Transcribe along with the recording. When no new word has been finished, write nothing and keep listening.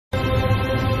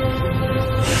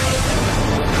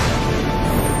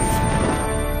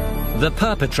The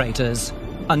perpetrators,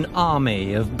 an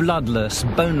army of bloodless,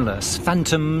 boneless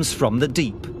phantoms from the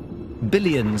deep,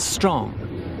 billions strong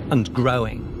and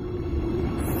growing.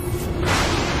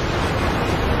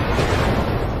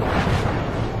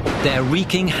 They're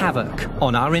wreaking havoc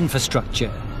on our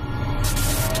infrastructure.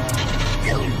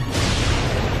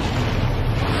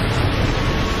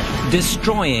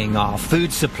 Destroying our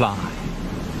food supply.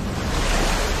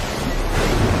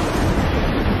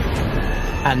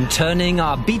 And turning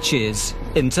our beaches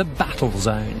into battle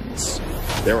zones.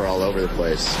 They were all over the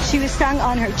place. She was stung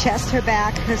on her chest, her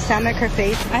back, her stomach, her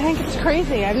face. I think it's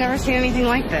crazy. I've never seen anything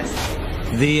like this.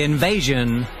 The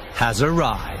invasion has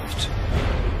arrived.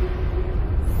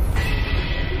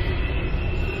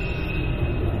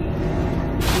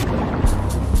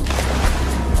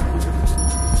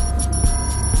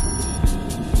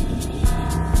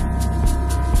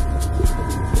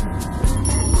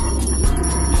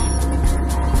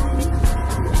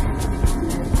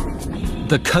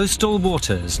 The coastal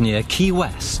waters near Key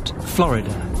West, Florida.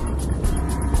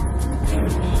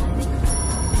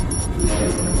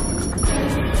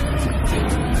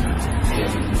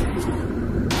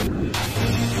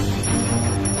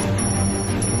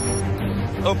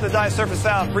 Open the dive surface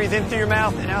valve. Breathe in through your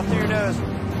mouth and out through your nose.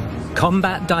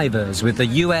 Combat divers with the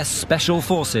US Special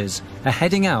Forces are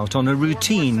heading out on a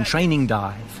routine training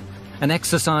dive, an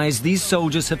exercise these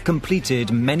soldiers have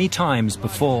completed many times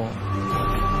before.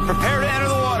 Prepare to enter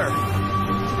the water.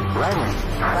 Ready,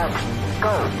 set,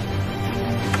 go.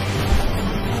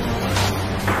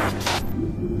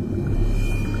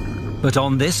 But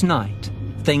on this night,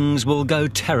 things will go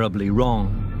terribly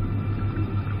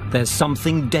wrong. There's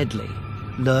something deadly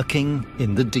lurking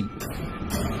in the deep.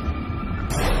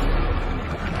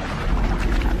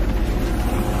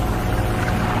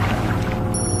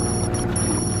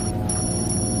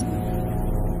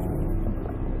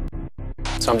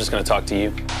 So I'm just going to talk to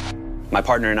you. My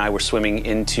partner and I were swimming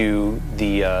into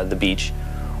the beach.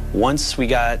 Once we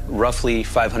got roughly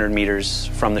 500 meters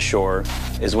from the shore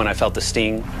is when I felt the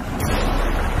sting.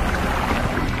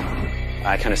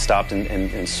 I kind of stopped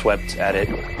and swept at it.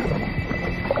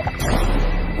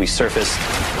 We surfaced.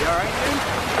 You all right,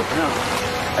 dude? No.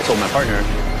 I told my partner,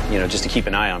 just to keep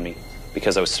an eye on me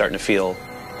because I was starting to feel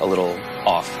a little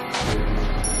off.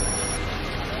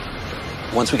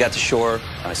 Once we got to shore,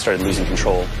 I started losing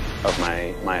control of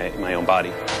my own body.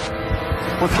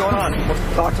 What's going on?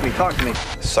 Talk to me.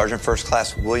 Sergeant First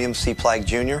Class William C. Plagg,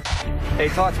 Jr. Hey,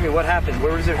 talk to me. What happened?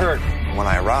 Where does it hurt? When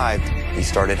I arrived, he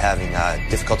started having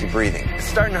difficulty breathing. It's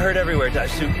starting to hurt everywhere,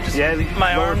 Dive Suit.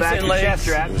 My lower arms back, and your legs.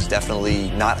 chest, It was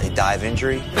definitely not a dive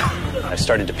injury. I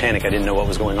started to panic. I didn't know what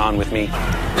was going on with me.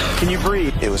 Can you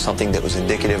breathe? It was something that was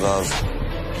indicative of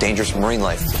dangerous marine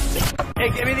life. Hey,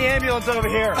 give me the ambulance over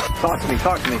here. Talk to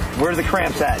me. Where are the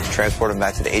cramps at? Transported him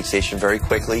back to the aid station very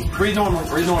quickly. Breathe normally.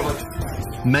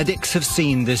 Medics have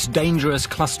seen this dangerous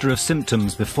cluster of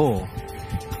symptoms before.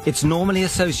 It's normally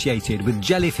associated with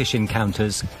jellyfish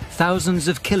encounters thousands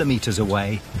of kilometers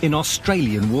away in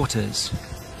Australian waters.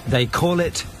 They call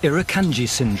it Irukandji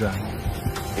syndrome.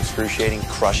 Excruciating,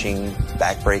 crushing,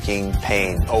 backbreaking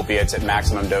pain. Opiates at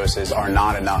maximum doses are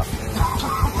not enough.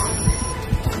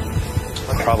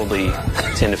 Probably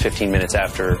 10 to 15 minutes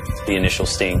after the initial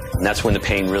sting. And that's when the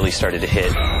pain really started to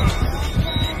hit.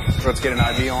 Let's get an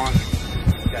IV on.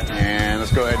 And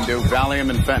let's go ahead and do Valium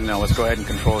and fentanyl. Let's go ahead and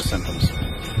control the symptoms.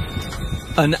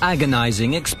 An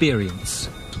agonizing experience,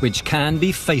 which can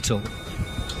be fatal.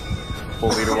 Full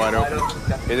leader wide open.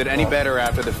 Is it any better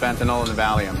after the fentanyl and the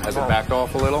Valium? Has it backed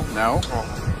off a little? No?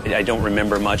 I don't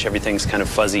remember much. Everything's kind of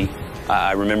fuzzy.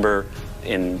 I remember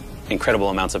in incredible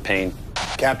amounts of pain.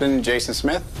 Captain Jason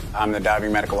Smith, I'm the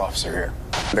diving medical officer here.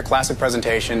 The classic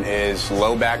presentation is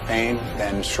low back pain,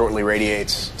 then shortly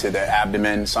radiates to the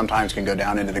abdomen, sometimes can go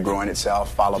down into the groin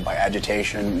itself, followed by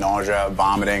agitation, nausea,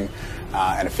 vomiting,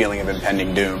 and a feeling of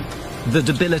impending doom. The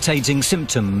debilitating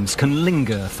symptoms can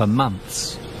linger for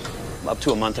months. Up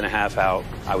to a month and a half out,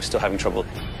 I was still having trouble.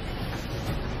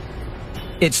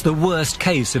 It's the worst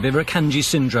case of Irukandji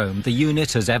syndrome the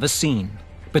unit has ever seen,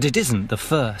 but it isn't the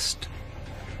first.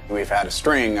 We've had a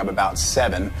string of about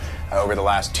 7 over the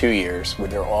last 2 years, where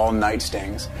they're all night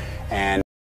stings, and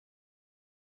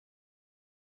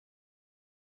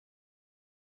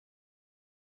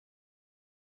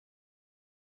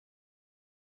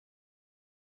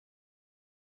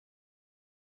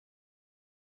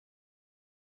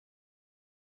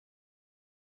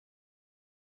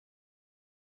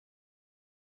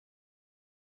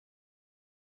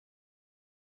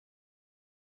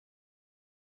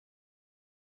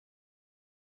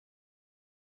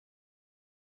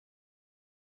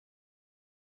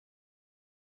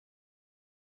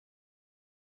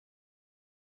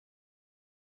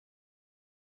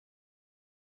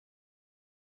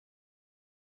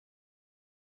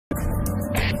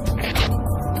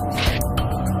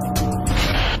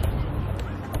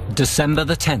December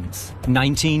the 10th,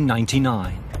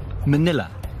 1999,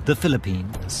 Manila, the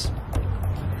Philippines.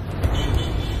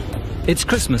 It's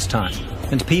Christmas time,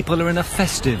 and people are in a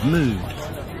festive mood,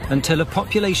 until a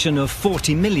population of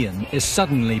 40 million is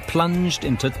suddenly plunged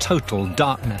into total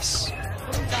darkness.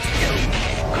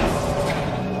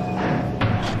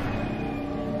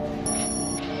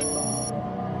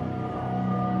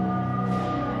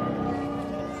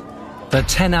 The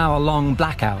 10-hour-long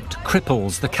blackout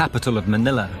cripples the capital of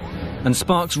Manila and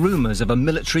sparks rumors of a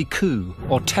military coup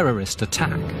or terrorist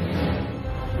attack.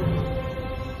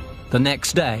 The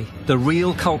next day, the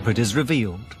real culprit is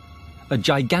revealed: a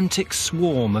gigantic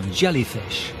swarm of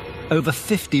jellyfish, over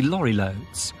 50 lorry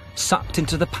loads, sucked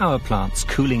into the power plant's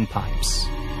cooling pipes.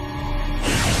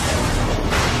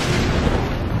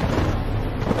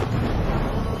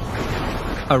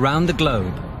 Around the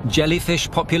globe, jellyfish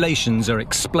populations are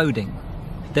exploding.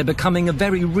 They're becoming a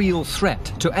very real threat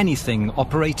to anything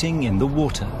operating in the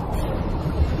water.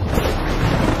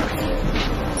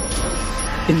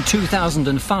 In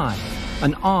 2005,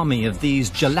 an army of these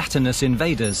gelatinous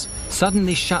invaders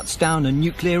suddenly shuts down a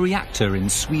nuclear reactor in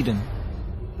Sweden.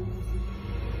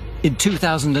 In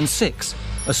 2006,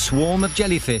 a swarm of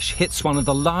jellyfish hits one of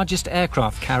the largest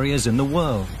aircraft carriers in the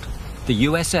world, the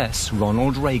USS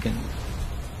Ronald Reagan.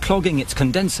 Clogging its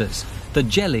condensers, the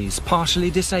jellies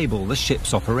partially disable the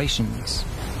ship's operations.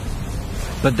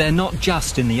 But they're not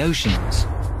just in the oceans.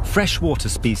 Freshwater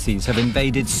species have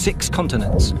invaded 6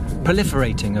 continents,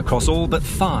 proliferating across all but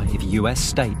 5 US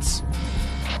states.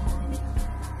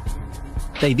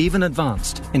 They've even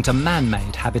advanced into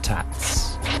man-made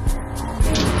habitats.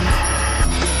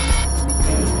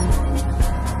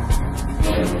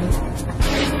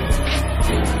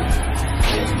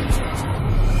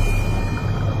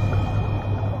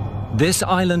 This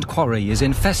island quarry is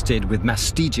infested with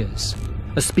mastigas,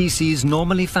 a species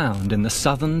normally found in the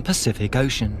southern Pacific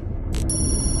Ocean.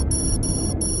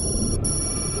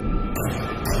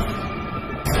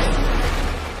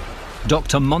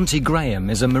 Dr. Monty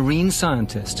Graham is a marine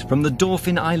scientist from the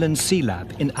Dauphin Island Sea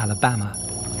Lab in Alabama.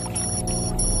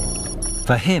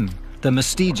 For him, the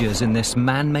mastigas in this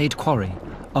man-made quarry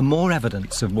are more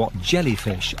evidence of what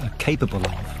jellyfish are capable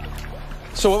of.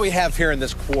 So what we have here in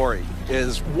this quarry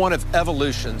is one of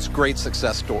evolution's great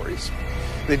success stories.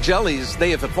 The jellies, they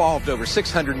have evolved over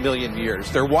 600 million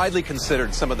years. They're widely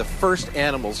considered some of the first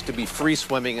animals to be free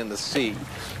swimming in the sea.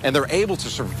 And they're able to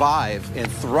survive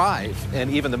and thrive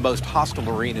in even the most hostile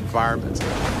marine environments.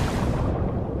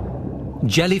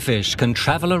 Jellyfish can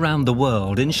travel around the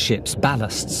world in ships'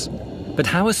 ballasts. But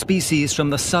how a species from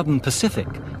the southern Pacific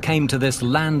came to this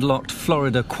landlocked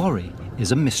Florida quarry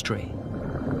is a mystery.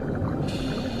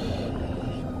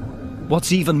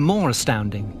 What's even more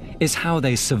astounding is how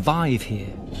they survive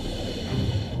here.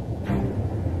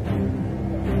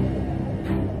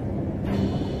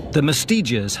 The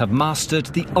mastigas have mastered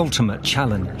the ultimate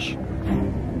challenge.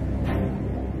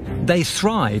 They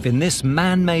thrive in this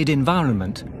man-made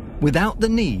environment without the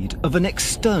need of an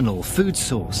external food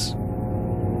source.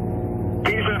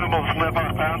 These animals live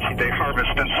off algae they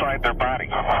harvest inside their body.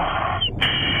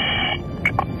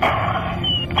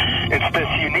 It's this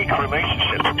unique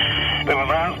relationship that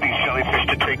allows these jellyfish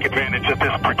to take advantage of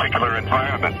this particular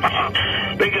environment.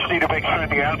 They just need to make sure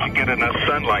the algae get enough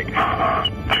sunlight.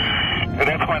 And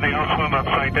that's why they all swim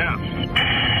upside down,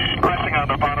 resting on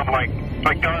the bottom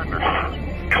like gardeners,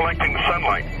 collecting the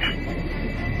sunlight.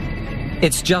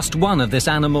 It's just one of this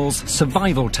animal's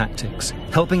survival tactics,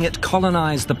 helping it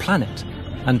colonize the planet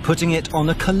and putting it on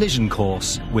a collision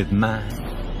course with man.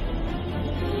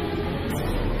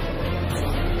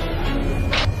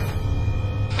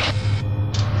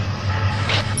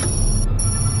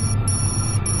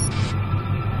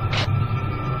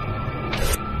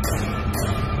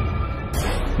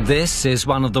 This is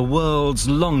one of the world's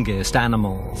longest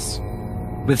animals,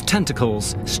 with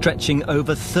tentacles stretching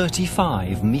over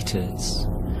 35 meters.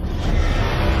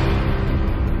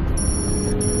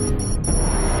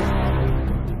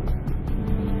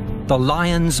 The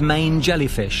lion's mane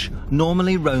jellyfish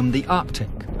normally roam the Arctic,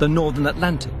 the northern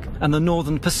Atlantic, and the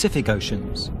northern Pacific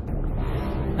Oceans.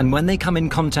 And when they come in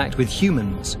contact with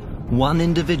humans, one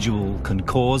individual can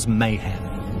cause mayhem.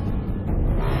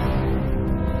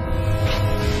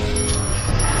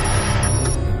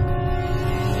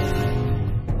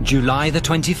 July the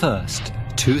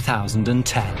 21st,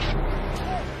 2010.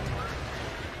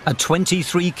 A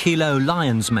 23-kilo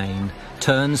lion's mane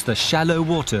turns the shallow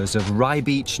waters of Rye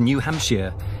Beach, New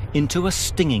Hampshire into a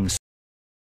stinging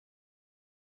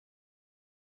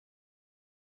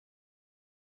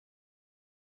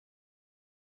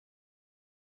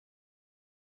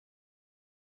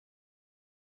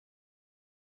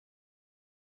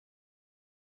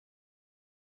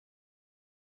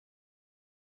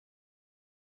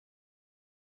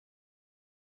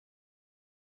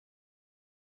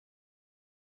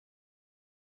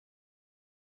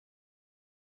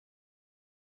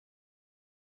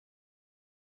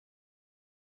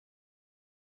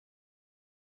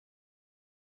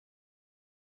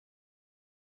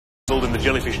in the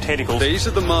jellyfish tentacles. These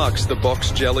are the marks the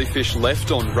box jellyfish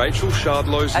left on Rachel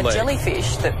Shardlow's leg. A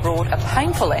jellyfish that brought a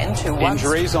painful end to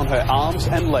injuries on her arms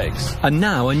and legs. And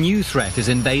now a new threat is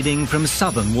invading from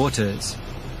southern waters.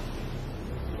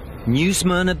 New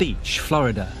Smyrna Beach,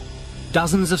 Florida.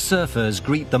 Dozens of surfers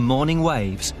greet the morning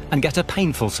waves and get a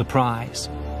painful surprise.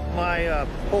 My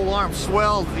whole arm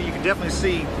swelled. You can definitely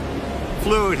see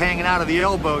fluid hanging out of the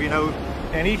elbow, you know.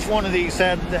 And each one of these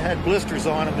had blisters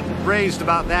on them and raised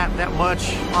about that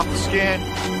much off the skin.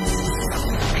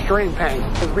 Extreme pain.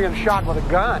 It's being shot with a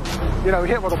gun, you know,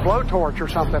 hit with a blowtorch or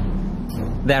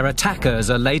something. Their attackers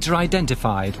are later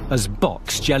identified as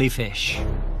box jellyfish.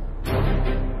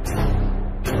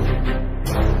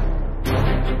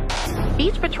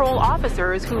 Beach patrol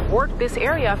officers who've worked this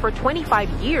area for 25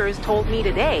 years told me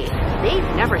today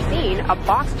they've never seen a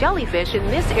box jellyfish in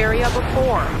this area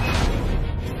before.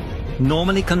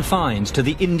 Normally confined to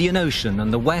the Indian Ocean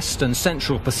and the West and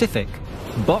Central Pacific,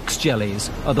 box jellies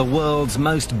are the world's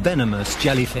most venomous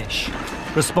jellyfish,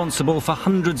 responsible for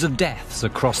hundreds of deaths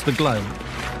across the globe.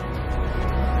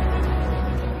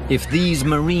 If these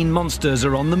marine monsters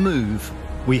are on the move,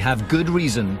 we have good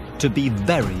reason to be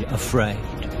very afraid.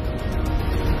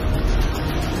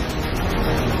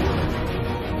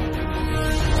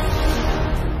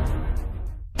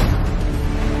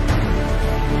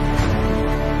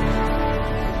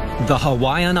 The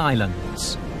Hawaiian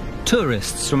Islands.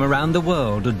 Tourists from around the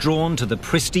world are drawn to the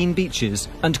pristine beaches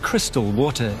and crystal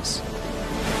waters.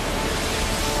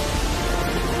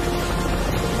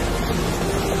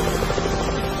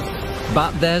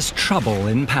 But there's trouble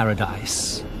in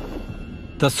paradise.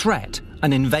 The threat,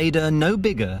 an invader no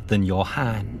bigger than your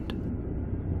hand.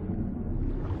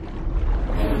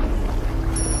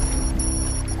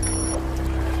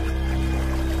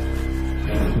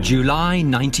 July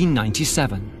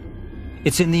 1997.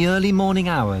 It's in the early morning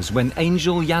hours when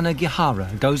Angel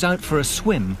Yanagihara goes out for a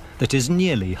swim that is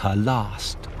nearly her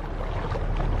last.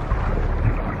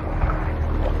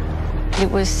 It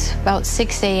was about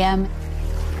 6 a.m.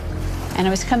 and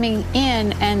I was coming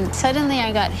in and suddenly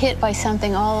I got hit by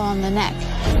something all on the neck.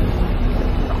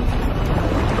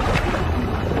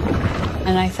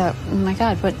 And I thought, oh my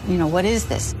God, what is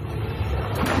this?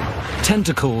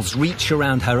 Tentacles reach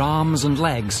around her arms and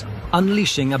legs,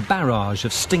 unleashing a barrage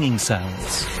of stinging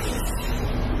cells.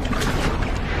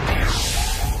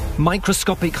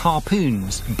 Microscopic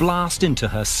harpoons blast into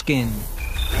her skin.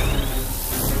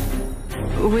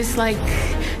 It was like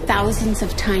thousands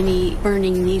of tiny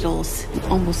burning needles,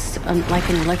 almost like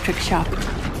an electric shock.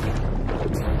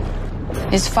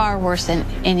 It's far worse than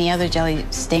any other jelly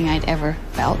sting I'd ever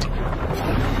felt.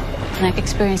 And I've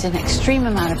experienced an extreme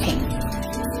amount of pain.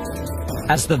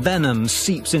 As the venom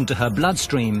seeps into her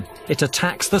bloodstream, it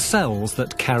attacks the cells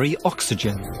that carry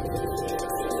oxygen,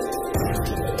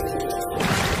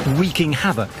 wreaking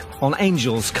havoc on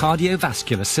Angel's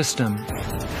cardiovascular system.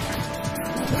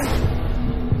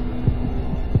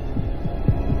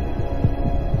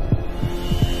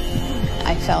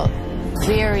 I felt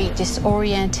very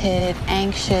disoriented,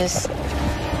 anxious.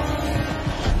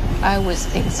 I was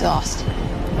exhausted.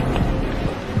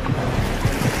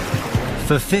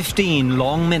 For 15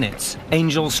 long minutes,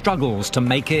 Angel struggles to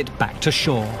make it back to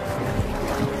shore.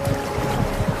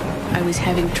 I was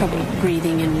having trouble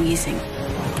breathing and wheezing.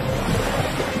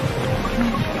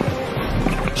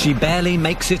 She barely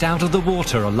makes it out of the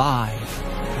water alive.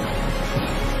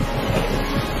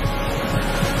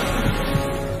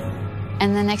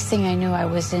 And the next thing I knew, I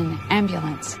was in an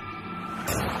ambulance.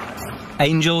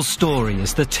 Angel's story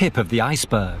is the tip of the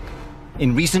iceberg.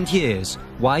 In recent years,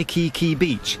 Waikiki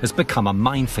Beach has become a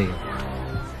minefield.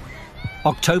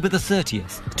 October the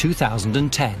 30th,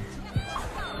 2010.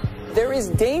 There is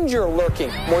danger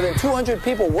lurking. More than 200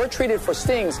 people were treated for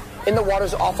stings in the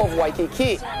waters off of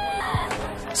Waikiki.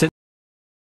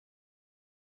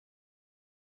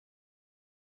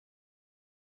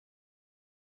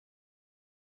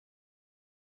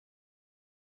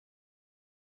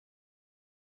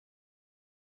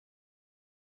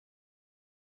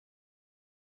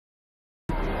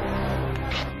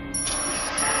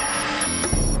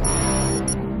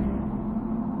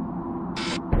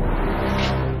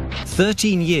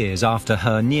 "13 years after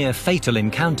her near-fatal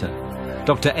encounter,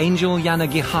 Dr. Angel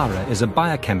Yanagihara is a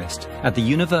biochemist at the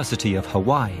University of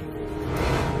Hawaii.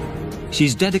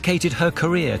 She's dedicated her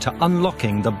career to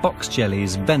unlocking the box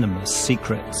jelly's venomous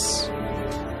secrets.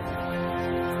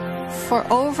 For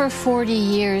over 40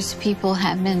 years, people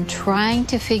have been trying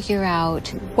to figure out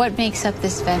what makes up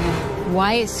this venom,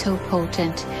 why it's so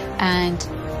potent, and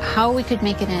how we could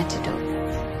make an antidote.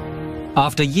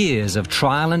 After years of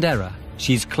trial and error,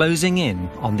 she's closing in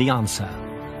on the answer.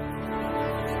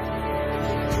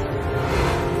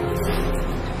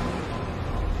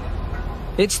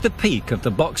 It's the peak of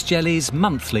the box jelly's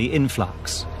monthly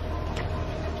influx.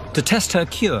 To test her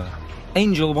cure,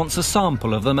 Angel wants a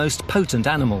sample of the most potent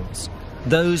animals,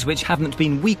 those which haven't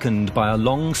been weakened by a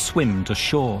long swim to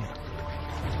shore.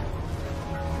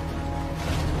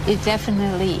 It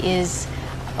definitely is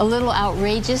a little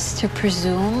outrageous to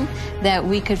presume that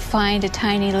we could find a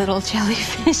tiny little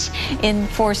jellyfish in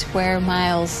 4 square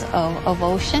miles of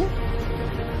ocean.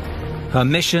 Her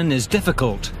mission is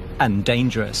difficult and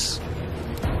dangerous.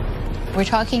 We're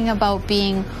talking about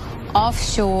being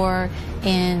offshore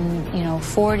in,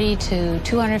 40 to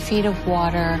 200 feet of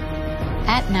water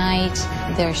at night.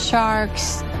 There's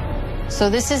sharks. So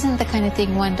this isn't the kind of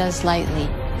thing one does lightly.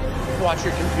 Watch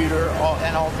your computer,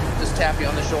 and I'll just tap you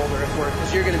on the shoulder if we're,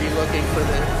 because you're going to be looking for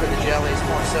the jellies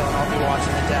more so, and I'll be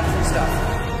watching the depth and stuff.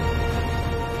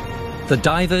 The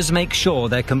divers make sure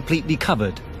they're completely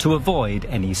covered to avoid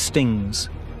any stings.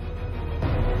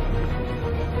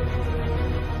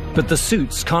 But the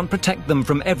suits can't protect them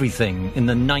from everything in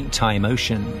the nighttime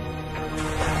ocean.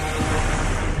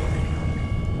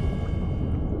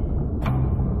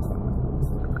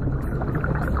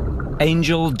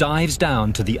 Angel dives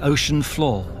down to the ocean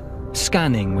floor,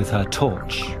 scanning with her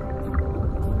torch.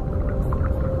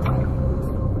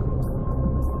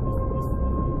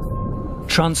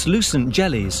 Translucent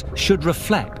jellies should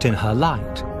reflect in her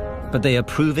light, but they are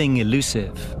proving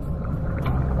elusive.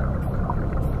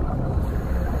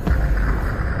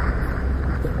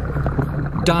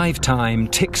 Dive time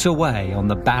ticks away on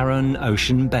the barren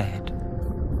ocean bed.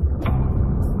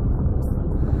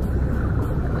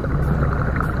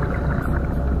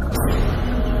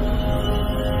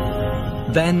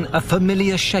 Then a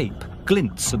familiar shape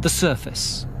glints at the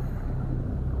surface.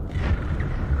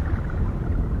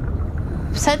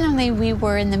 Suddenly we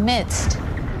were in the midst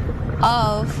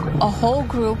of a whole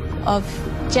group of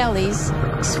jellies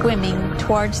swimming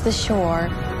towards the shore,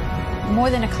 more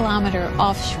than a kilometer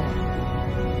offshore.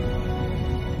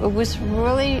 It was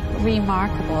really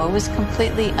remarkable. It was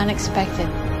completely unexpected.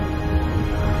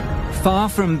 Far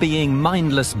from being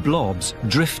mindless blobs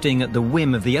drifting at the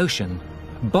whim of the ocean,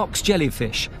 box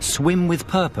jellyfish swim with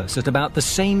purpose at about the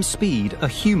same speed a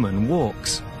human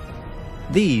walks.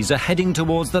 These are heading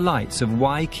towards the lights of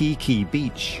Waikiki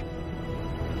Beach.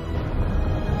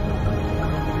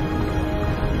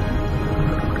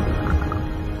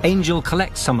 Angel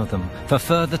collects some of them for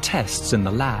further tests in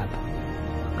the lab.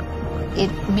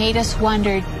 It made us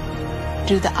wonder,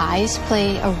 do the eyes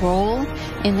play a role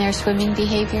in their swimming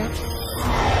behavior?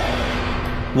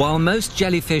 While most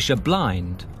jellyfish are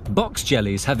blind, box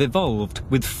jellies have evolved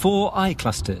with 4 eye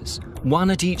clusters,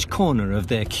 one at each corner of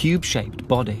their cube-shaped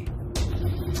body.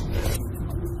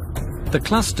 The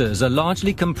clusters are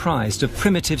largely comprised of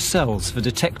primitive cells for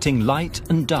detecting light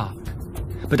and dark,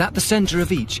 but at the center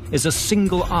of each is a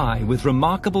single eye with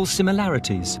remarkable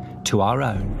similarities to our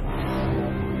own.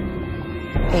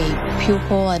 A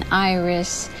pupil, an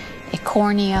iris, a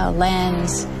cornea, a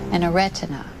lens, and a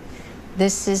retina.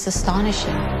 This is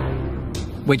astonishing.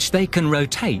 Which they can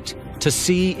rotate to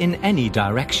see in any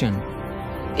direction.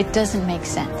 It doesn't make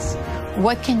sense.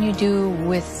 What can you do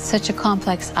with such a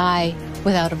complex eye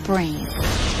without a brain?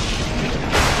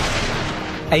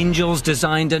 Angels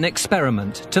designed an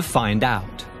experiment to find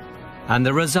out, and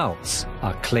the results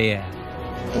are clear.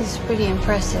 It's pretty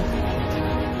impressive.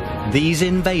 These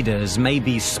invaders may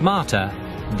be smarter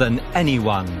than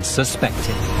anyone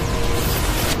suspected.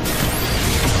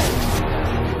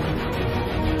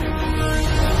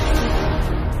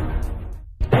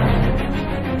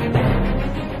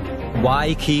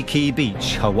 Waikiki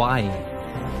Beach, Hawaii.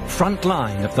 Front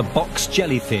line of the box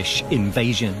jellyfish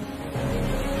invasion.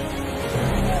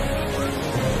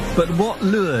 But what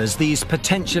lures these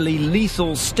potentially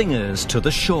lethal stingers to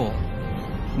the shore?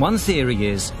 One theory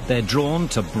is they're drawn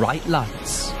to bright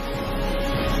lights.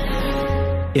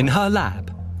 In her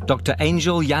lab, Dr.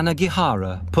 Angel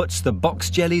Yanagihara puts the box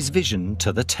jelly's vision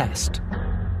to the test.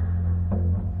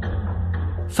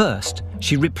 First,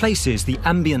 she replaces the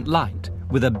ambient light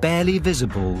with a barely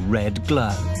visible red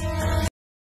glow.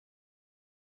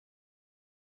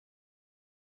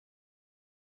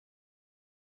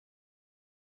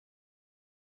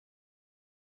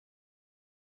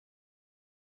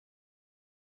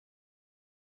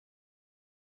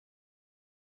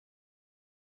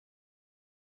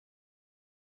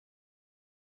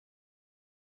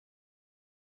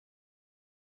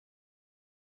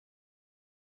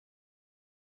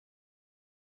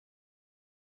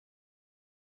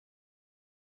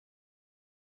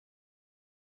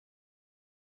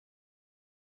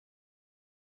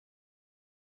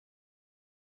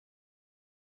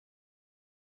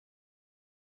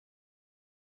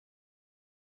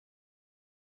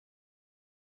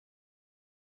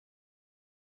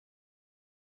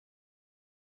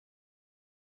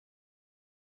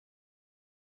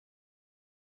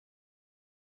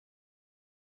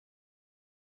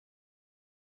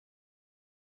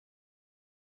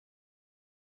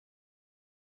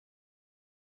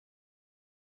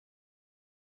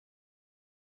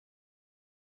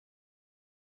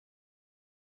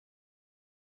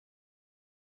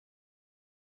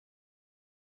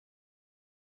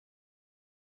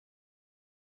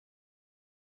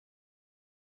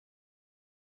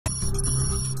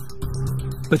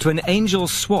 But when Angel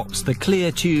swaps the clear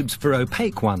tubes for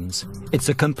opaque ones, it's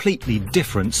a completely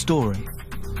different story.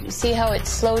 You see how it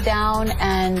slowed down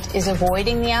and is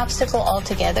avoiding the obstacle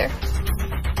altogether?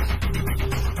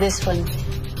 This one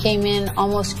came in,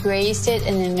 almost grazed it,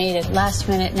 and then made a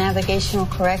last-minute navigational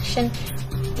correction.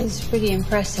 It's pretty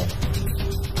impressive.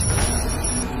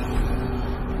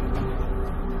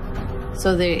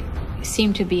 So they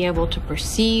seem to be able to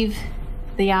perceive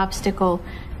the obstacle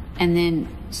and then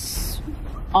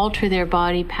alter their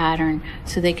body pattern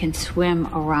so they can swim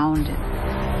around it.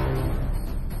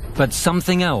 But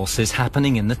something else is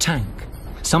happening in the tank,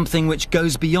 something which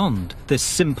goes beyond this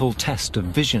simple test of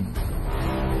vision.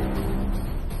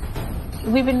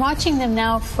 We've been watching them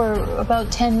now for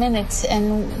about 10 minutes,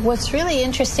 and what's really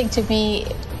interesting to me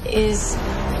is,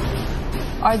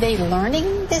 are they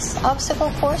learning this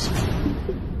obstacle course?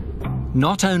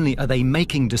 Not only are they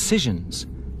making decisions,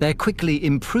 they're quickly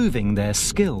improving their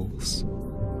skills.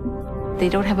 They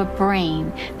don't have a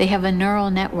brain, they have a neural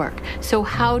network. So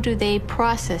how do they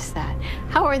process that?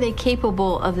 How are they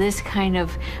capable of this kind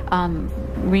of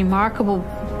remarkable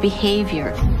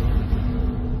behavior?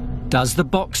 Does the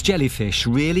box jellyfish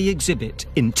really exhibit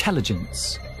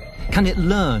intelligence? Can it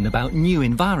learn about new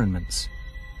environments?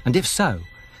 And if so,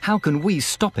 how can we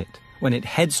stop it when it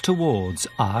heads towards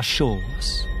our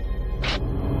shores?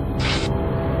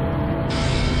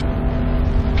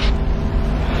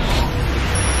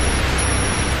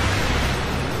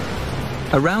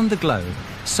 Around the globe,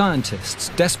 scientists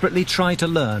desperately try to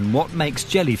learn what makes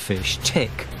jellyfish tick.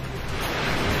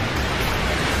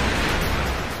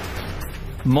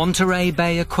 Monterey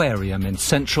Bay Aquarium in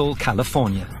Central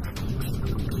California.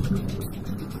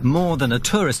 More than a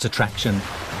tourist attraction,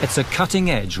 it's a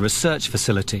cutting-edge research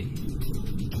facility.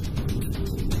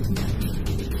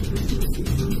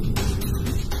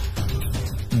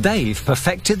 They've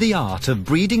perfected the art of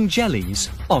breeding jellies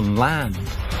on land.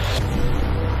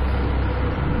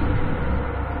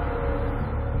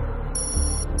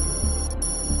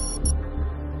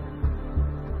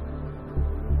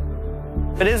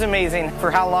 It is amazing for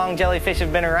how long jellyfish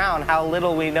have been around, how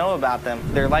little we know about them,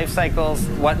 their life cycles,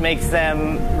 what makes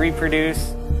them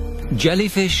reproduce.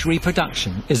 Jellyfish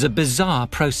reproduction is a bizarre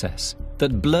process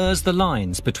that blurs the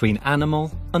lines between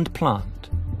animal and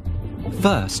plant.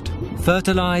 First,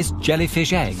 fertilized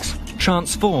jellyfish eggs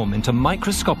transform into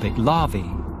microscopic larvae.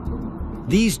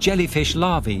 These jellyfish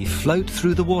larvae float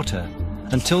through the water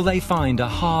until they find a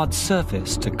hard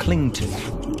surface to cling to.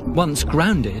 Once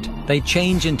grounded, they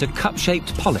change into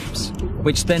cup-shaped polyps,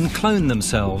 which then clone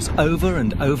themselves over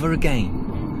and over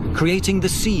again, creating the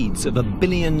seeds of a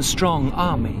billion-strong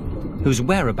army whose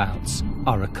whereabouts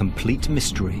are a complete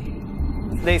mystery.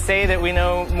 They say that we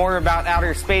know more about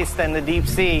outer space than the deep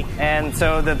sea, and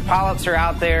so the polyps are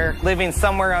out there living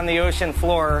somewhere on the ocean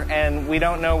floor, and we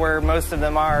don't know where most of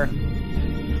them are.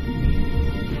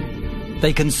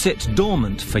 They can sit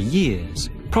dormant for years,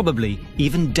 probably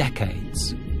even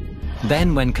decades.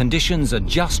 Then, when conditions are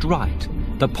just right,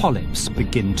 the polyps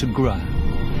begin to grow.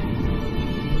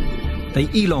 They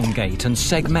elongate and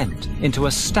segment into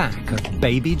a stack of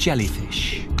baby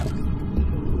jellyfish.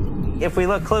 If we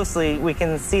look closely, we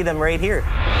can see them right here.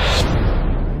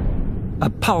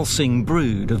 A pulsing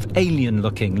brood of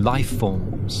alien-looking life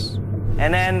forms.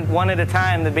 And then, one at a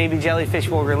time, the baby jellyfish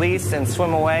will release and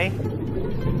swim away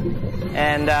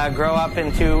and grow up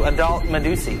into adult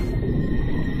medusae.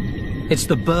 It's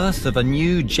the birth of a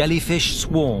new jellyfish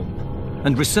swarm,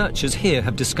 and researchers here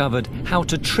have discovered how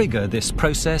to trigger this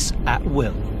process at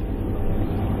will.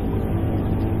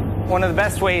 One of the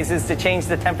best ways is to change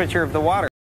the temperature of the water.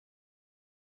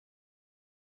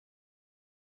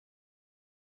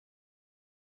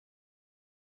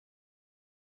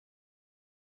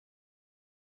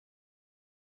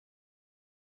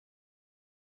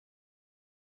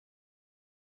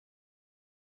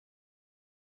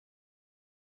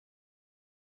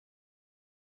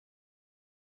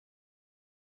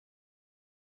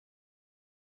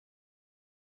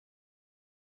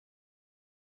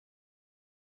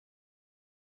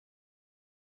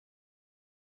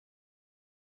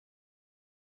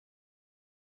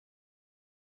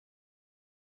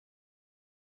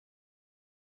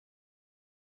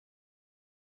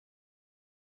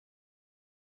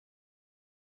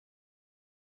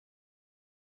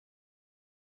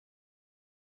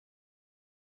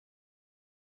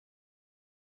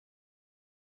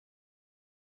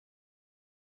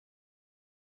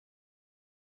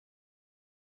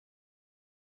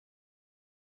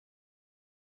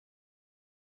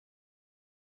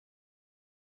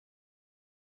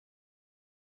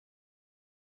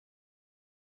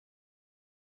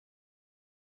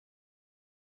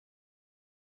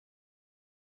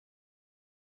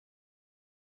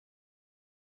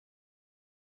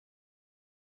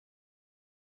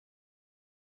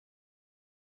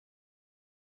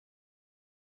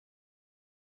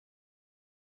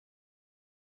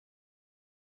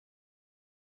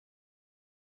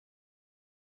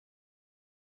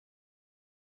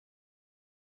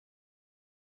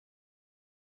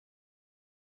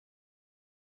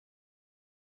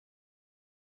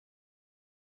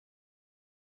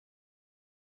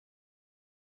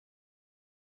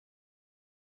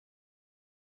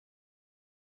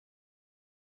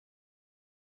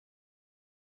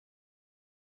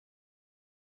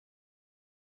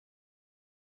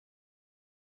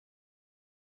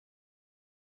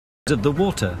 depths of the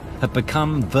water have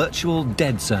become virtual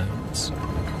dead zones.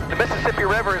 The Mississippi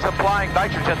River is applying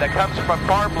nitrogen that comes from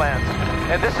farmlands,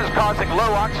 and this is causing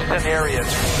low oxygen areas.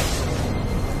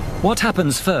 What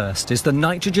happens first is the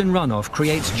nitrogen runoff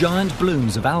creates giant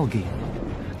blooms of algae.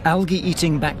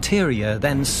 Algae-eating bacteria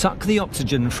then suck the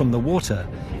oxygen from the water,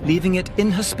 leaving it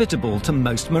inhospitable to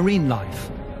most marine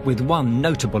life, with one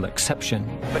notable exception.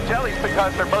 But jellies,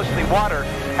 because they're mostly water,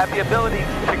 have the ability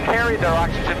to carry their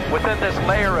oxygen within this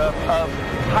layer of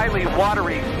highly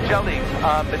watery jelly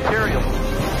material.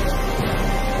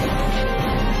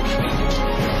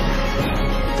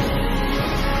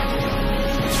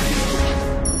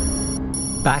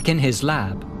 Back in his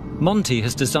lab, Monty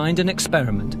has designed an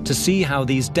experiment to see how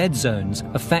these dead zones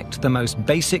affect the most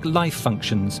basic life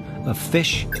functions of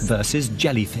fish versus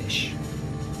jellyfish.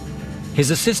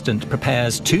 His assistant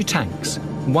prepares 2 tanks,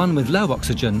 one with low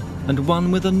oxygen and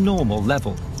one with a normal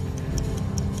level.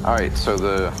 All right, so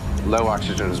the low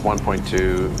oxygen is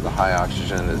 1.2, the high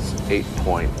oxygen is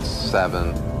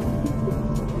 8.7.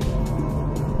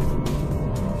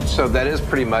 So that is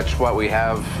pretty much what we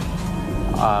have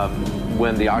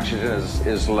when the oxygen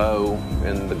is low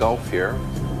in the Gulf here.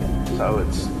 So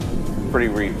it's pretty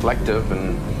reflective,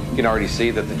 and you can already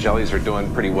see that the jellies are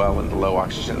doing pretty well in the low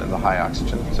oxygen and the high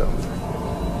oxygen. So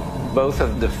both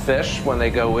of the fish, when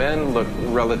they go in, look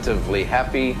relatively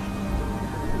happy.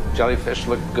 Jellyfish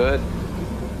look good.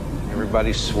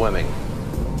 Everybody's swimming.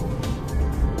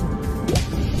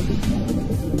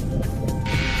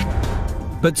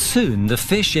 But soon the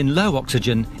fish in low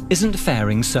oxygen isn't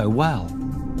faring so well.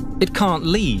 It can't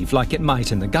leave like it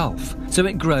might in the Gulf, so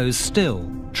it grows still,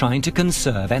 trying to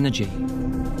conserve energy.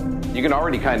 You can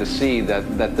already kind of see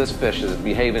that this fish is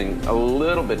behaving a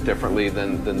little bit differently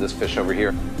than this fish over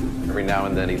here. Every now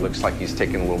and then he looks like he's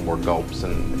taking a little more gulps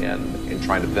and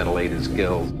trying to ventilate his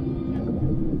gills.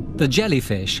 The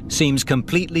jellyfish seems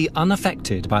completely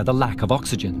unaffected by the lack of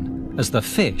oxygen, as the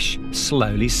fish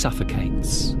slowly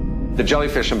suffocates. The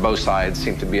jellyfish on both sides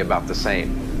seem to be about the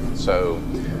same. So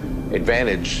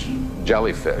advantage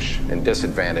jellyfish and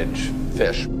disadvantage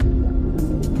fish.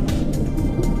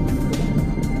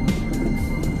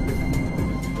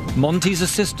 Monty's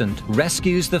assistant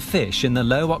rescues the fish in the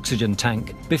low oxygen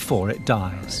tank before it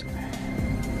dies.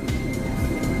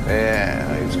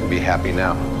 Yeah, he's gonna be happy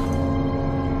now.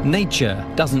 Nature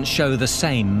doesn't show the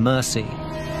same mercy.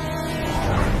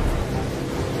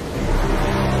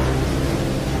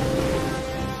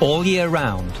 All year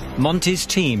round, Monty's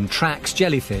team tracks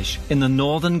jellyfish in the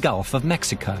northern Gulf of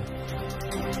Mexico.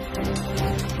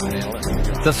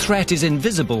 The threat is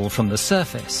invisible from the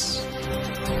surface.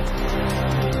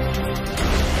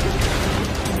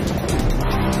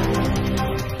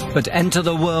 But enter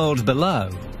the world below,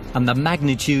 and the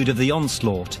magnitude of the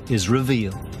onslaught is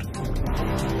revealed.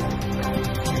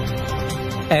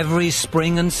 Every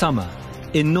spring and summer,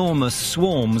 enormous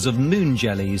swarms of moon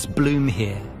jellies bloom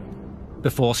here,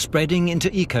 before spreading into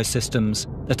ecosystems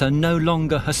that are no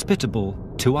longer hospitable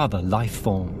to other life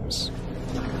forms.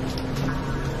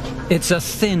 It's a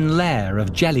thin layer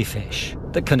of jellyfish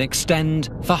that can extend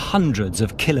for hundreds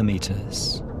of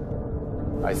kilometers.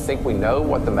 I think we know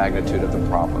what the magnitude of the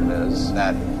problem is,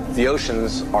 that the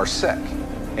oceans are sick,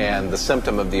 and the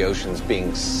symptom of the oceans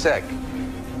being sick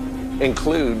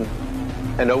include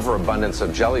an overabundance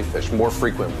of jellyfish, more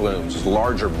frequent blooms,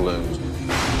 larger blooms.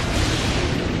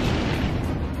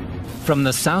 From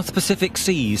the South Pacific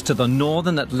Seas to the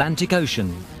northern Atlantic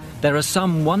Ocean, there are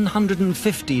some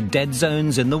 150 dead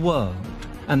zones in the world,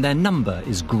 and their number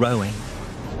is growing.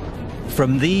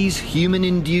 From these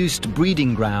human-induced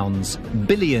breeding grounds,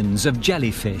 billions of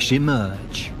jellyfish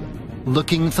emerge,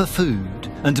 looking for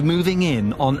food and moving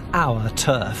in on our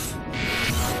turf.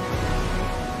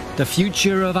 The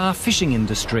future of our fishing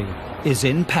industry is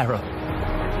in peril.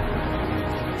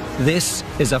 This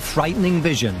is a frightening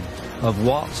vision of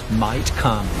what might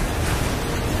come.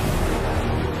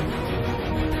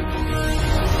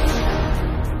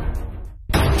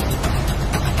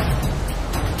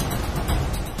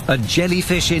 A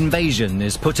jellyfish invasion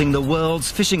is putting the world's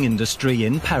fishing industry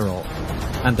in peril,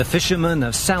 and the fishermen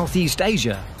of Southeast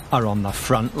Asia are on the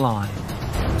front line.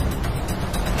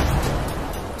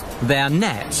 Their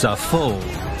nets are full,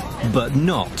 but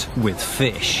not with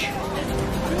fish.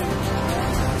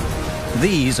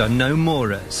 These are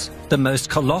nomoras, the most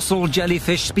colossal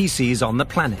jellyfish species on the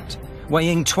planet,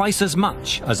 weighing twice as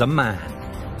much as a man.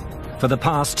 For the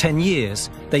past 10 years,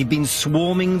 they've been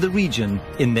swarming the region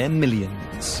in their millions.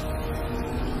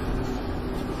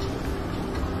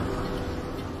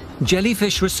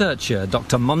 Jellyfish researcher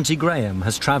Dr. Monty Graham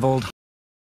has traveled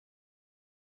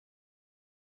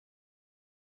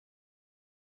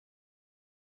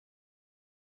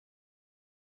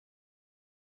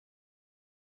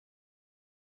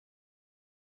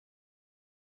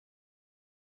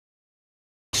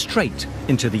straight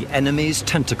into the enemy's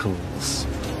tentacles.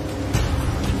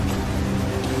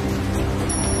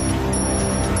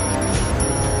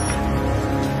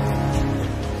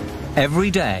 Every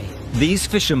day, these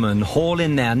fishermen haul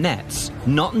in their nets,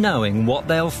 not knowing what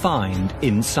they'll find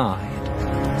inside.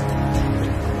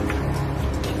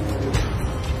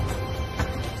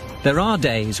 There are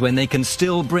days when they can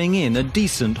still bring in a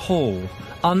decent haul,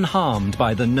 unharmed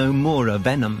by the Nomura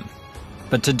venom.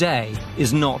 But today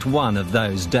is not one of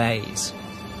those days.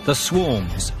 The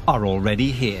swarms are already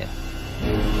here.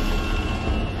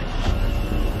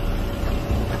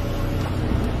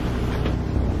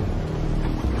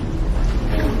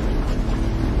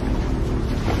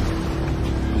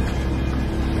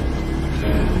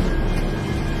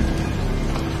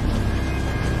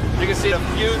 You can see a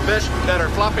few fish that are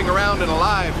flopping around and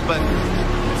alive, but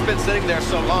it's been sitting there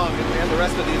so long, and the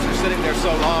rest of these are sitting there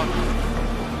so long.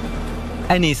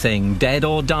 Anything dead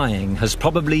or dying has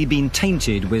probably been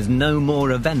tainted with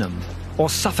Nomura venom or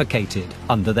suffocated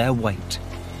under their weight.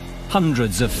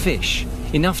 Hundreds of fish,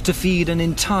 enough to feed an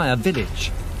entire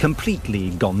village, completely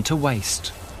gone to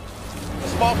waste. A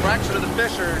small fraction of the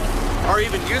fish are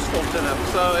even useful to them,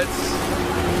 so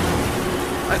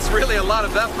it's really a lot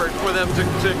of effort for them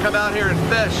to come out here and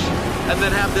fish and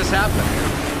then have this happen.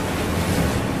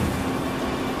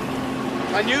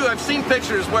 I've seen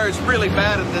pictures where it's really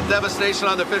bad and the devastation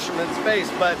on the fisherman's face,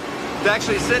 but to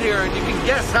actually sit here and you can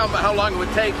guess how long it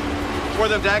would take for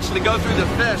them to actually go through the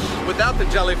fish without the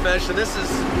jellyfish, and this is,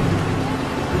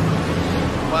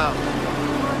 wow.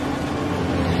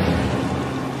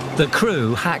 The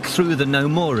crew hack through the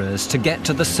Nomuras to get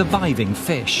to the surviving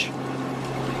fish.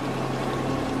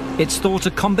 It's thought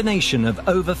a combination of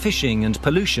overfishing and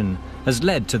pollution has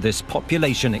led to this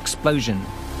population explosion.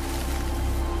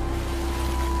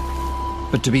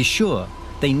 But to be sure,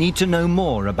 they need to know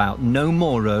more about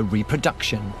Nomura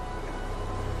reproduction.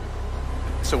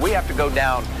 So we have to go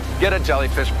down, get a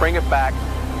jellyfish, bring it back,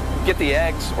 get the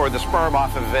eggs or the sperm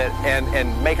off of it,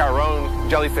 and make our own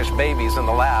jellyfish babies in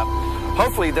the lab.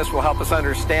 Hopefully this will help us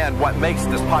understand what makes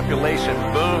this population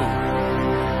boom.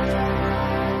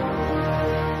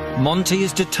 Monty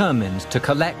is determined to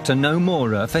collect a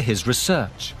Nomura for his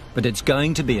research, but it's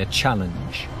going to be a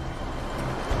challenge.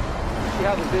 See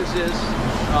how the viz is.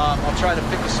 I'll try to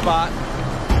pick a spot.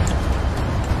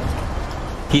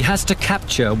 He has to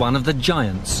capture one of the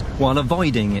giants while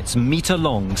avoiding its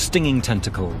meter-long stinging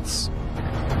tentacles.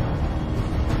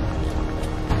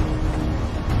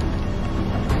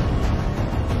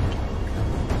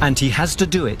 And he has to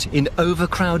do it in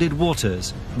overcrowded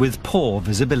waters with poor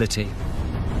visibility.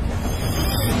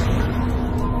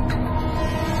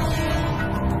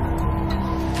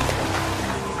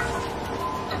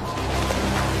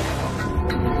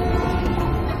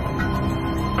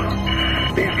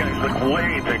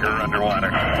 Way bigger underwater.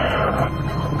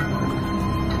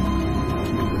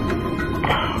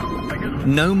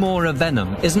 Nomura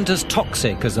venom isn't as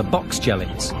toxic as a box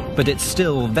jelly's, but it's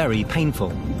still very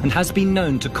painful and has been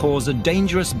known to cause a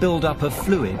dangerous buildup of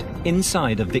fluid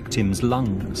inside a victim's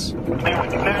lungs. You would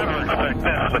never expect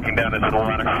this looking down into the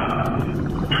water.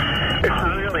 It's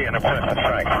really an impressive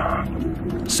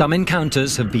sight. Some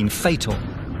encounters have been fatal.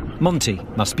 Monty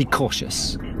must be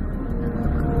cautious.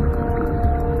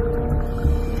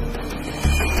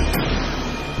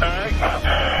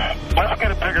 Let's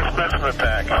get a bigger specimen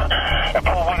back and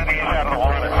pull one of these out of the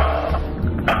water.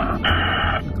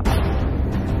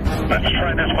 Let's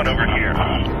try this one over here.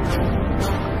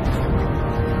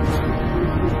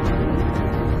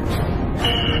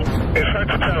 It's hard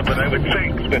to tell, but I would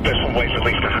think that this one weighs at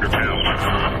least 100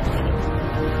 pounds.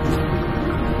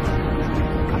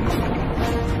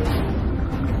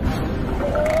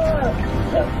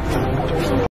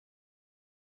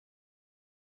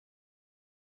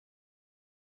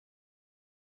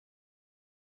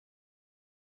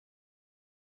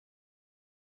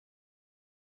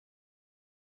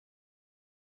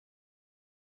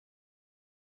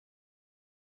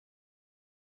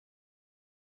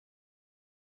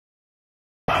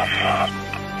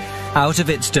 Out of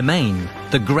its domain,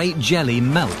 the great jelly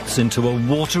melts into a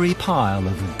watery pile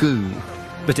of goo,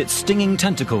 but its stinging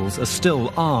tentacles are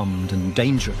still armed and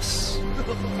dangerous.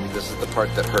 This is the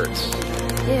part that hurts.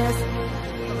 Yes.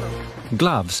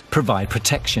 Gloves provide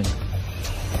protection.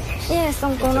 Yes,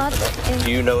 I'm gonna.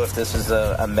 Do you know if this is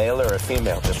a male or a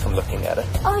female just from looking at it?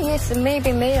 Oh yes,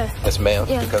 maybe male. It's male,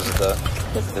 yeah. Because of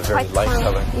the very light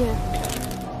color.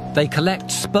 Yeah. They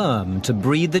collect sperm to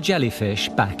breed the jellyfish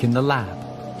back in the lab.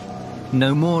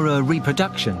 Nomura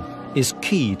reproduction is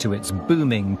key to its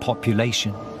booming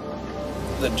population.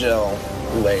 The gel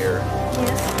layer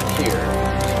here,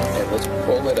 and let's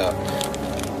pull it up.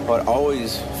 What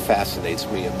always fascinates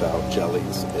me about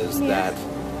jellies is that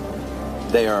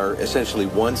they are essentially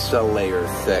one cell layer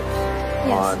thick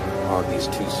on these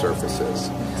two surfaces.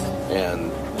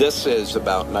 And this is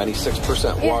about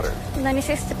 96% water.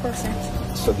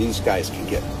 96%. So these guys can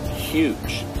get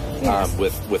huge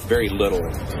with very little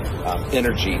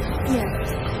energy.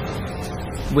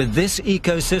 With this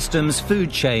ecosystem's food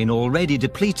chain already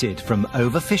depleted from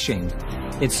overfishing,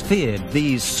 it's feared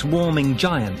these swarming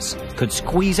giants could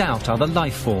squeeze out other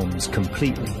life forms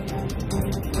completely.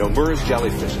 Murray's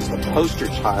jellyfish is the poster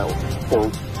child for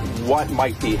what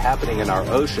might be happening in our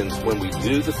oceans when we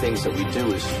do the things that we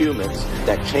do as humans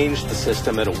that change the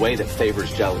system in a way that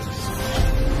favors jellies.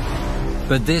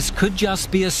 But this could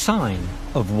just be a sign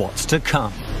of what's to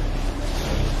come.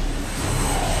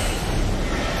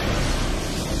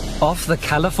 Off the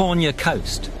California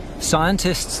coast,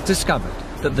 scientists discovered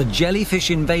that the jellyfish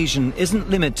invasion isn't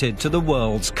limited to the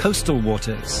world's coastal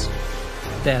waters.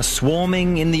 They're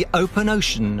swarming in the open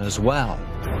ocean as well.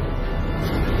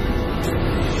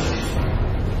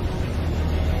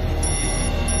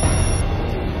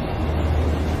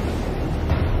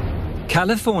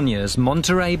 California's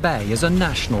Monterey Bay is a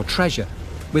national treasure,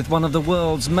 with one of the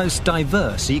world's most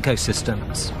diverse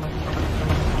ecosystems.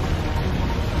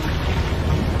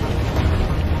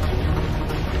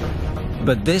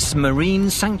 But this marine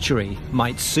sanctuary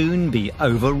might soon be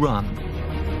overrun.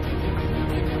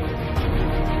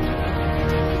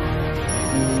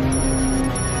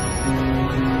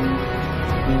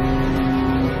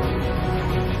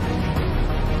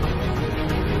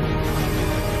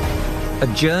 A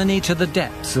journey to the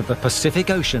depths of the Pacific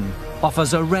Ocean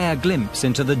offers a rare glimpse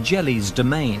into the jelly's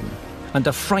domain and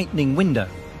a frightening window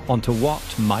onto what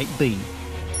might be.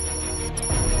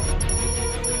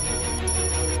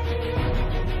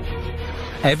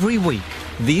 Every week,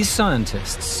 these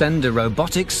scientists send a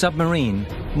robotic submarine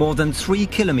more than 3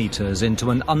 kilometers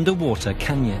into an underwater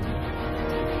canyon.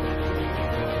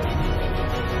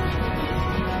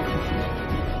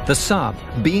 The sub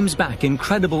beams back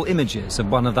incredible images of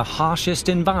one of the harshest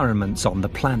environments on the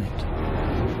planet.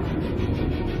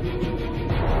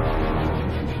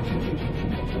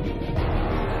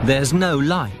 There's no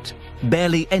light,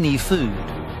 barely any food,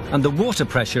 and the water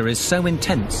pressure is so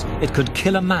intense it could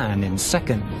kill a man in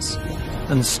seconds.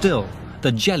 And still,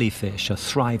 the jellyfish are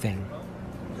thriving.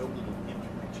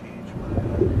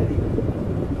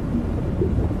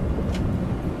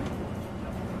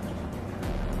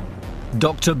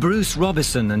 Dr. Bruce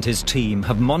Robison and his team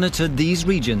have monitored these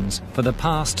regions for the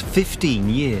past 15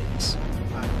 years.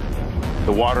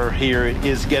 The water here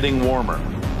is getting warmer.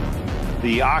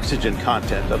 The oxygen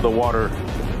content of the water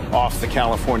off the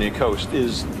California coast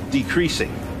is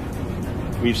decreasing.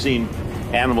 We've seen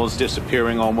animals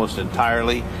disappearing almost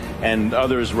entirely and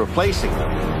others replacing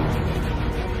them.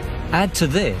 Add to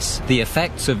this the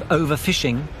effects of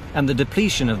overfishing and the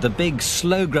depletion of the big,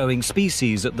 slow-growing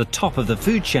species at the top of the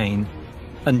food chain,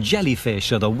 and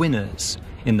jellyfish are the winners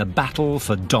in the battle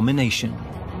for domination.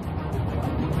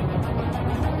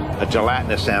 A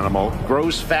gelatinous animal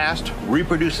grows fast,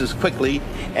 reproduces quickly,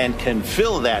 and can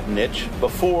fill that niche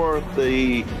before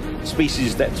the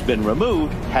species that's been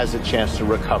removed has a chance to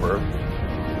recover.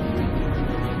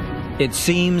 It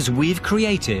seems we've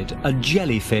created a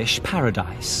jellyfish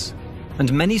paradise,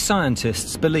 and many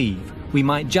scientists believe we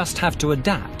might just have to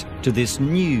adapt to this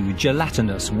new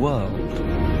gelatinous world.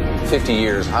 50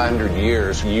 years, 100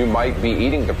 years, you might be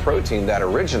eating the protein that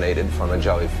originated from a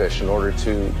jellyfish in order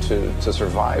to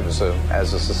survive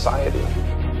as a society.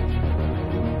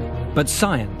 But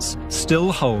science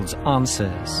still holds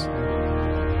answers.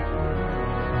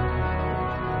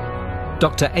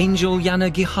 Dr. Angel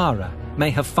Yanagihara may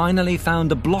have finally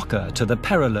found a blocker to the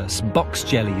perilous box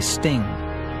jelly sting.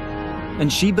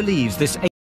 And she believes this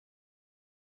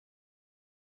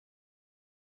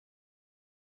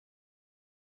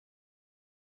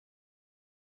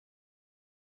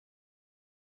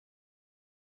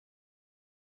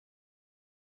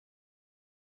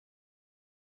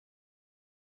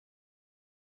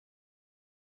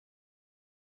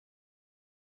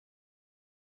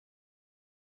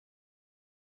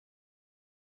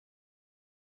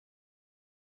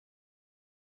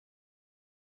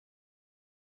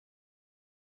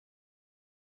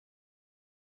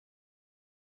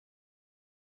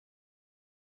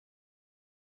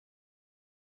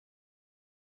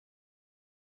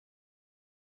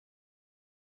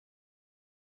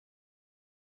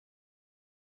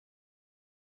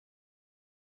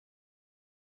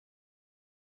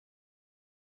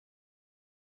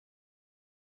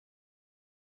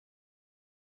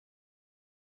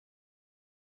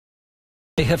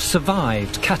they have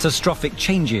survived catastrophic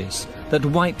changes that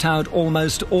wiped out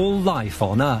almost all life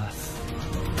on Earth.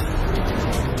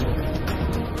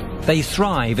 They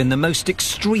thrive in the most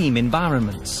extreme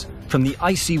environments, from the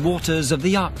icy waters of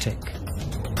the Arctic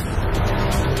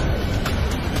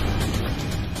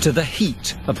to the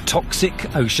heat of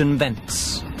toxic ocean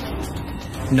vents.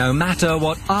 No matter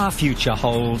what our future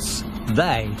holds,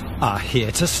 they are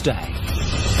here to stay.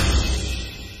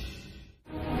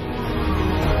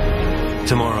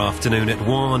 Tomorrow afternoon at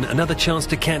 1, another chance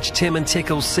to catch Tim and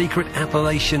Tickle's secret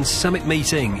Appalachian Summit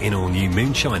meeting in all new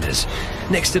Moonshiners.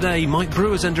 Next today, Mike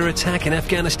Brewer's under attack in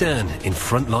Afghanistan in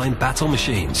frontline battle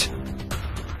machines.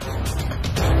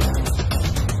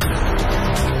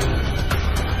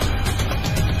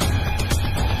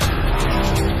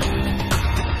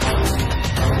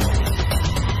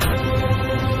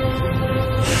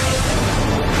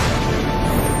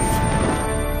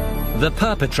 The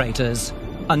perpetrators,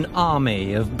 an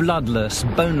army of bloodless,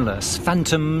 boneless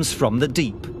phantoms from the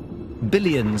deep,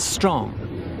 billions strong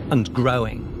and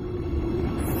growing.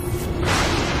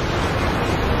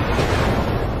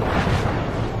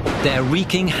 They're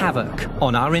wreaking havoc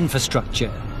on our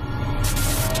infrastructure.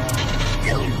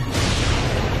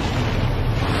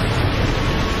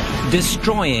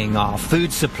 Destroying our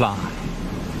food supply.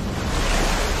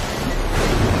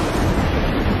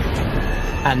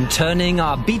 And turning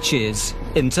our beaches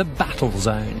into battle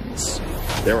zones.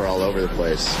 They were all over the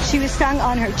place. She was stung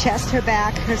on her chest, her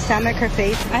back, her stomach, her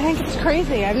face. I think it's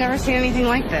crazy. I've never seen anything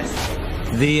like this.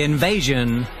 The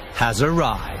invasion has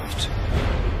arrived.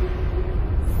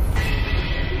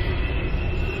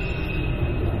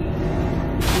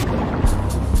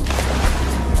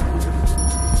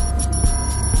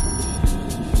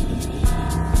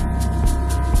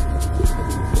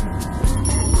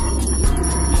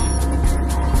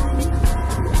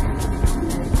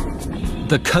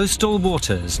 The coastal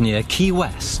waters near Key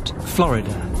West, Florida.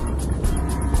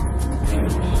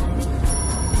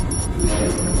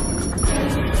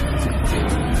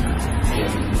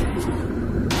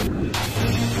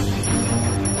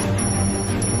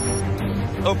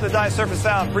 Open the dive surface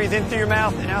valve. Breathe in through your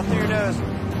mouth and out through your nose.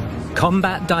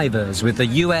 Combat divers with the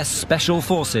US Special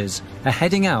Forces are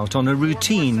heading out on a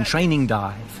routine training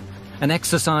dive, an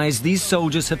exercise these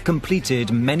soldiers have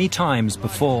completed many times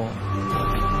before.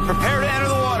 Prepare to enter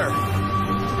the water.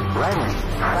 Ready,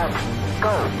 set,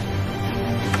 go.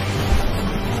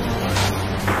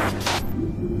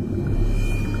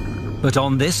 But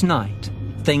on this night,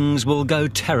 things will go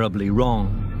terribly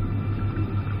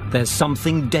wrong. There's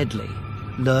something deadly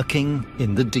lurking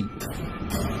in the deep.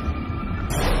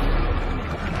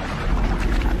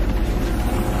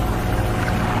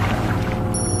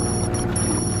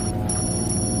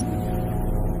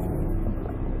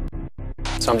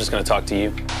 So I'm just going to talk to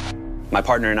you. My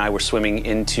partner and I were swimming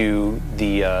into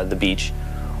the beach.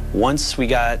 Once we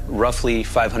got roughly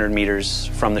 500 meters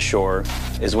from the shore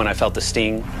is when I felt the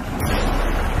sting.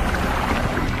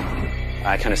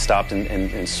 I kind of stopped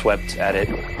and swept at it.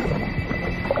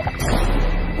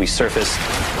 We surfaced.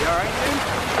 You all right,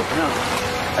 dude? No.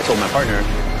 I told my partner,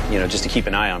 just to keep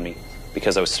an eye on me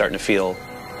because I was starting to feel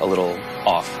a little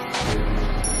off.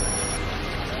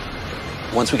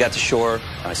 Once we got to shore,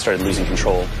 I started losing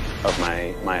control of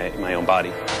my own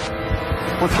body.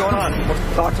 What's going on?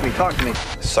 Talk to me.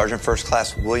 Sergeant First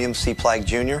Class William C. Plagg,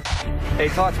 Jr. Hey,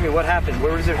 talk to me. What happened?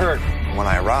 Where does it hurt? When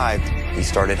I arrived, he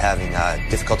started having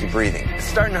difficulty breathing. It's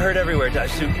starting to hurt everywhere,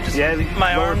 dive suit.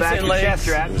 My arms and legs.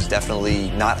 It was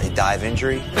definitely not a dive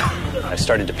injury. I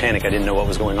started to panic. I didn't know what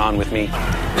was going on with me.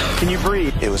 Can you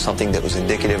breathe? It was something that was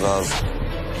indicative of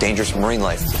dangerous marine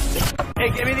life. Hey,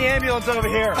 give me the ambulance over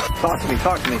here. Talk to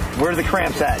me. Where are the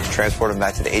cramps at? Transported him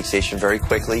back to the aid station very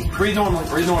quickly. Breathe normally.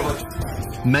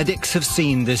 Medics have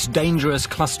seen this dangerous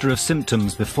cluster of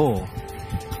symptoms before.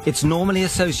 It's normally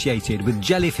associated with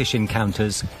jellyfish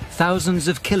encounters thousands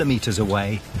of kilometers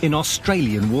away in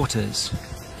Australian waters.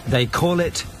 They call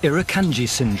it Irukandji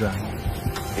syndrome.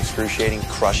 Excruciating,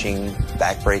 crushing,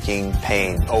 backbreaking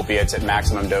pain. Opiates at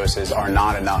maximum doses are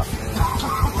not enough.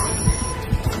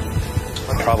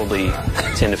 Probably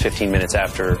 10 to 15 minutes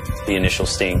after the initial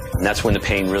sting. And that's when the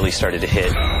pain really started to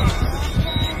hit.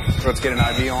 Let's get an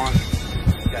IV on.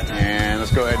 And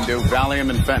let's go ahead and do Valium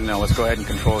and fentanyl. Let's go ahead and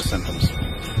control the symptoms.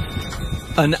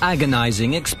 An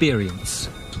agonizing experience,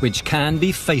 which can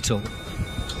be fatal.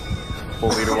 Full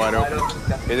leader wide open.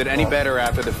 Is it any better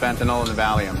after the fentanyl and the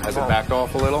Valium? Has it backed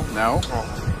off a little? No?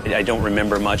 I don't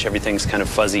remember much. Everything's kind of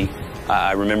fuzzy.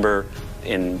 I remember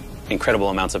in incredible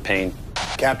amounts of pain.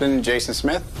 Captain Jason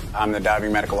Smith. I'm the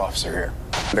diving medical officer here.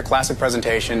 The classic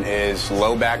presentation is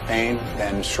low back pain,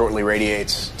 then shortly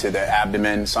radiates to the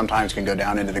abdomen, sometimes can go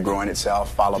down into the groin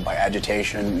itself, followed by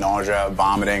agitation, nausea,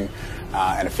 vomiting,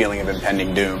 and a feeling of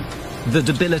impending doom. The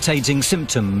debilitating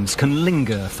symptoms can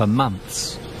linger for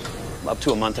months. Up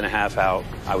to a month and a half out,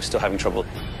 I was still having trouble.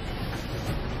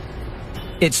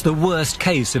 It's the worst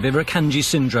case of Irukandji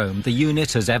syndrome the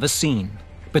unit has ever seen,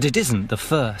 but it isn't the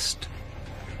first.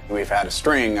 We've had a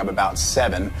string of about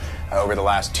 7 over the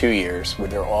last 2 years, where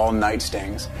they're all night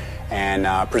stings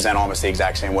and present almost the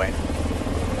exact same way.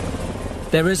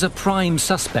 There is a prime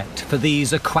suspect for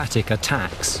these aquatic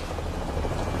attacks.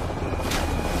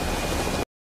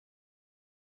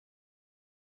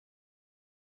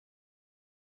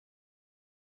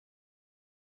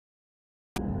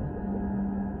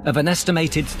 Of an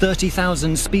estimated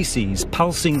 30,000 species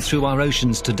pulsing through our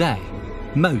oceans today,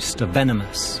 most are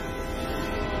venomous.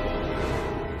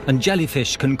 And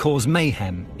jellyfish can cause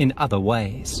mayhem in other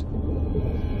ways.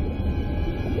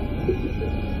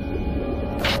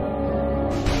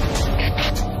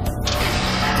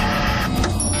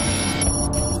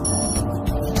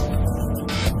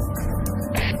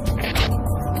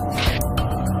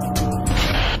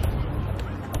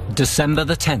 December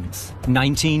the 10th,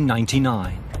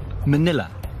 1999. Manila,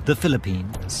 the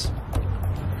Philippines.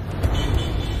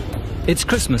 It's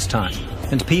Christmas time,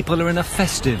 and people are in a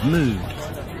festive mood,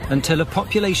 until a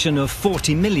population of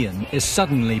 40 million is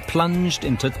suddenly plunged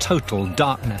into total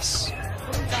darkness.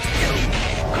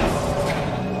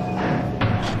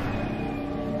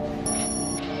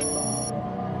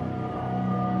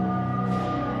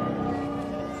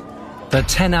 The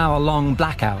 10-hour-long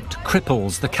blackout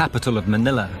cripples the capital of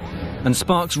Manila and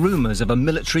sparks rumors of a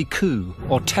military coup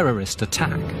or terrorist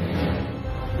attack.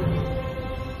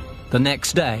 The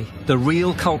next day, the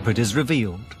real culprit is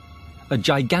revealed. A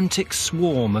gigantic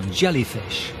swarm of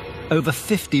jellyfish, over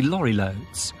 50 lorry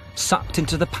loads, sucked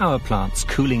into the power plant's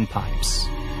cooling pipes.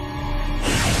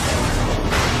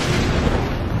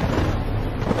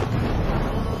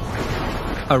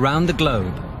 Around the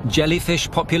globe,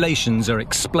 jellyfish populations are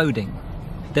exploding.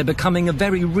 They're becoming a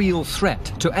very real threat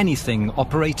to anything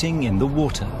operating in the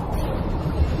water.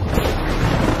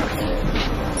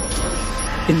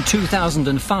 In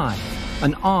 2005,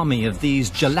 an army of these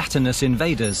gelatinous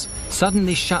invaders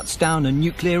suddenly shuts down a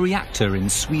nuclear reactor in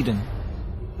Sweden.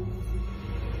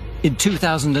 In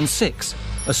 2006,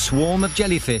 a swarm of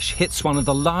jellyfish hits one of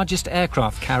the largest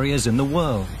aircraft carriers in the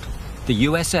world, the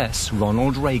USS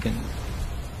Ronald Reagan.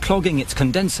 Clogging its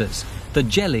condensers, the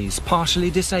jellies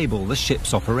partially disable the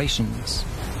ship's operations.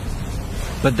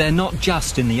 But they're not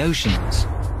just in the oceans.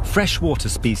 Freshwater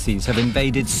species have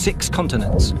invaded 6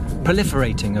 continents,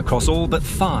 proliferating across all but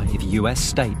 5 US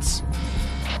states.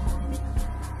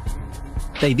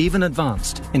 They've even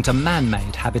advanced into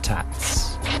man-made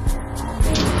habitats.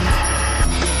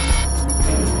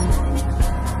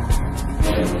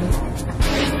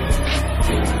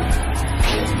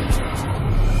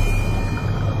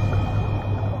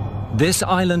 This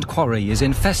island quarry is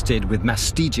infested with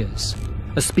mastigas,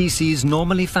 a species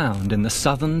normally found in the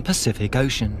southern Pacific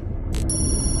Ocean.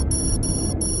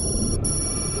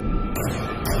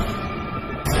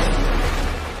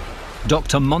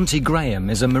 Dr. Monty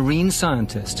Graham is a marine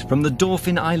scientist from the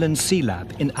Dauphin Island Sea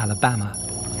Lab in Alabama.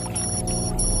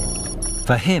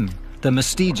 For him, the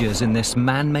mastigas in this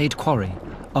man-made quarry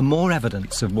are more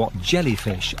evidence of what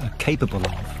jellyfish are capable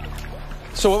of.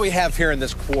 So what we have here in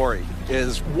this quarry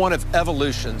is one of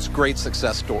evolution's great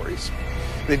success stories.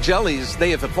 The jellies, they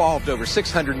have evolved over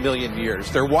 600 million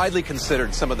years. They're widely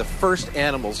considered some of the first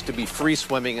animals to be free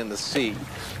swimming in the sea.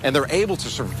 And they're able to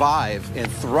survive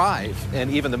and thrive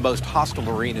in even the most hostile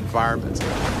marine environments.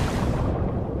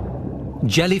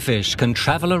 Jellyfish can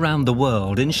travel around the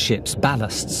world in ships'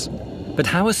 ballasts. But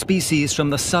how a species from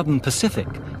the southern Pacific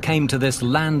came to this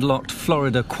landlocked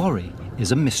Florida quarry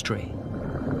is a mystery.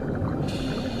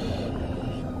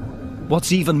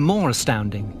 What's even more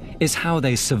astounding is how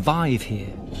they survive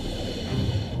here.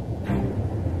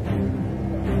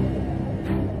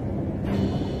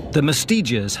 The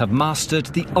mastigas have mastered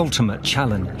the ultimate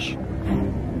challenge.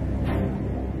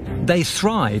 They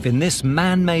thrive in this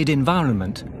man-made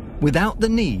environment without the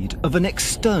need of an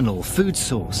external food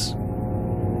source.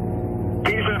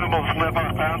 These animals live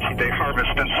off algae they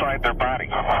harvest inside their body.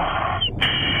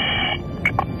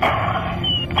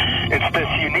 It's this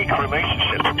unique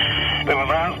relationship that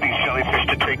allows these jellyfish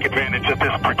to take advantage of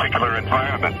this particular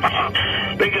environment.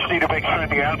 They just need to make sure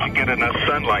the algae get enough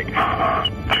sunlight.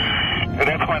 And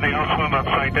that's why they all swim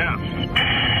upside down,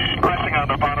 resting on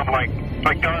the bottom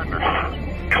like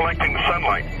gardeners, collecting the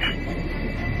sunlight.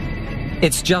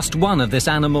 It's just one of this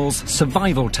animal's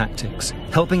survival tactics,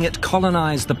 helping it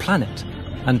colonize the planet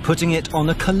and putting it on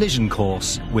a collision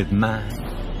course with man.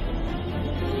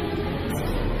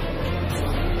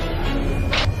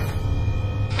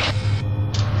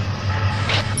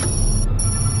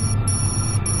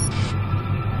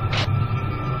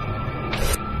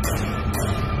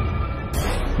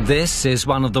 This is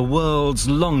one of the world's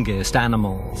longest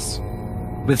animals,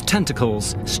 with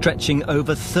tentacles stretching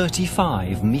over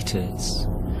 35 meters.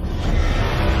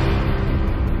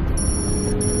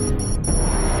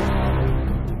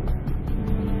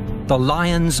 The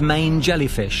lion's mane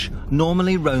jellyfish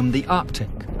normally roam the Arctic,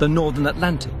 the northern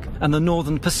Atlantic, and the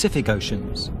northern Pacific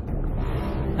Oceans.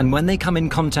 And when they come in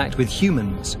contact with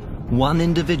humans, one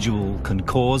individual can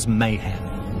cause mayhem.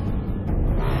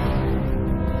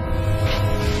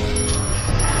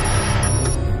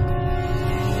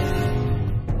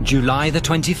 July the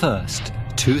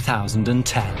 21st,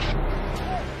 2010.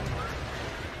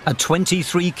 A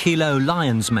 23-kilo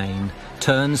lion's mane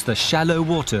turns the shallow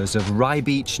waters of Rye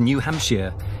Beach, New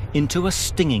Hampshire, into a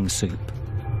stinging soup.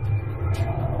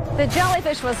 The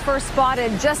jellyfish was first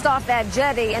spotted just off that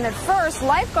jetty, and at first,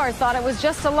 lifeguards thought it was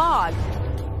just a log.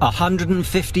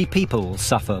 150 people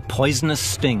suffer poisonous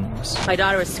stings. My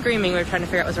daughter was screaming. We were trying to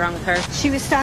figure out what was wrong with her. She was